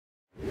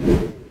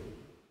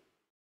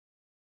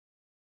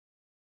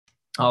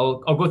I'll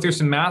go through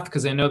some math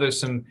because I know there's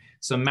some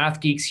math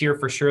geeks here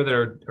for sure that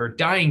are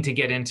dying to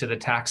get into the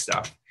tax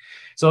stuff.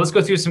 So let's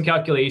go through some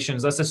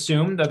calculations. Let's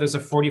assume that there's a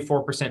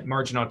 44%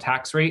 marginal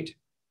tax rate.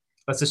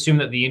 Let's assume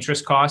that the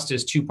interest cost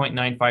is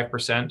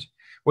 2.95%,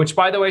 which,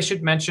 by the way, I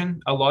should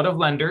mention, a lot of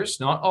lenders,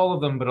 not all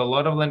of them, but a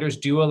lot of lenders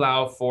do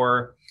allow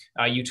for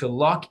you to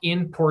lock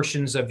in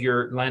portions of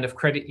your line of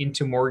credit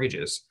into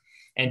mortgages.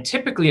 And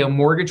typically, a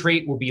mortgage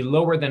rate will be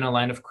lower than a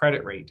line of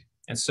credit rate.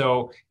 And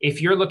so if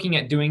you're looking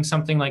at doing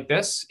something like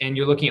this and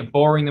you're looking at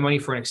borrowing the money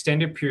for an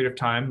extended period of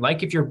time,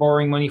 like if you're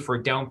borrowing money for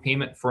a down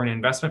payment for an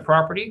investment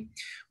property,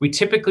 we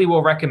typically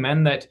will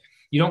recommend that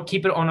you don't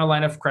keep it on a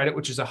line of credit,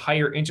 which is a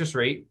higher interest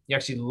rate. You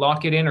actually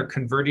lock it in or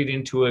convert it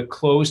into a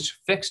closed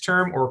fixed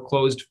term or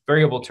closed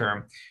variable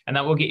term, and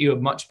that will get you a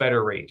much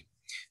better rate.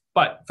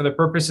 But for the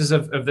purposes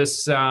of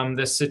this,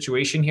 this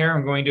situation here,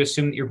 I'm going to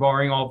assume that you're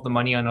borrowing all of the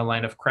money on a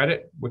line of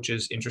credit, which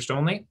is interest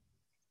only.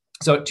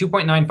 So at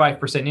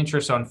 2.95%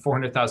 interest on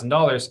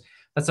 $400,000,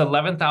 that's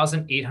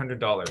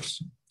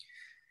 $11,800.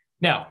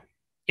 Now,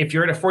 if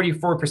you're at a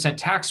 44%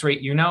 tax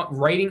rate, you're now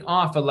writing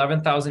off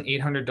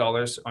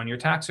 $11,800 on your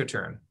tax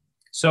return.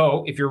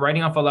 So if you're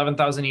writing off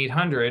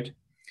 $11,800,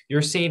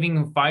 you're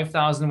saving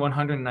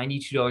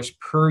 $5,192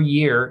 per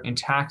year in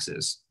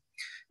taxes.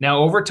 Now,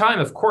 over time,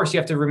 of course, you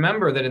have to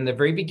remember that in the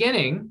very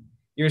beginning,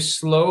 you're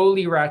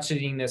slowly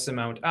ratcheting this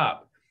amount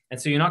up. And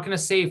so you're not going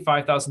to save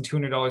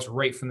 $5,200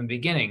 right from the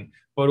beginning.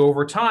 But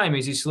over time,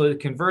 as you slowly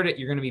convert it,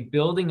 you're going to be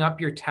building up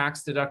your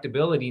tax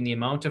deductibility and the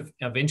amount of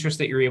interest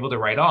that you're able to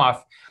write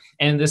off.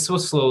 And this will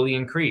slowly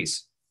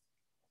increase.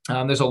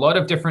 There's a lot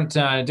of different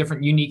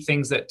unique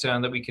things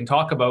that we can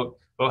talk about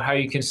how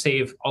you can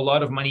save a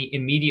lot of money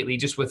immediately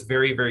just with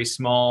very, very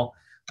small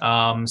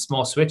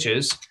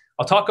switches.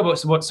 I'll talk about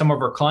what some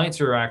of our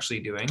clients are actually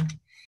doing.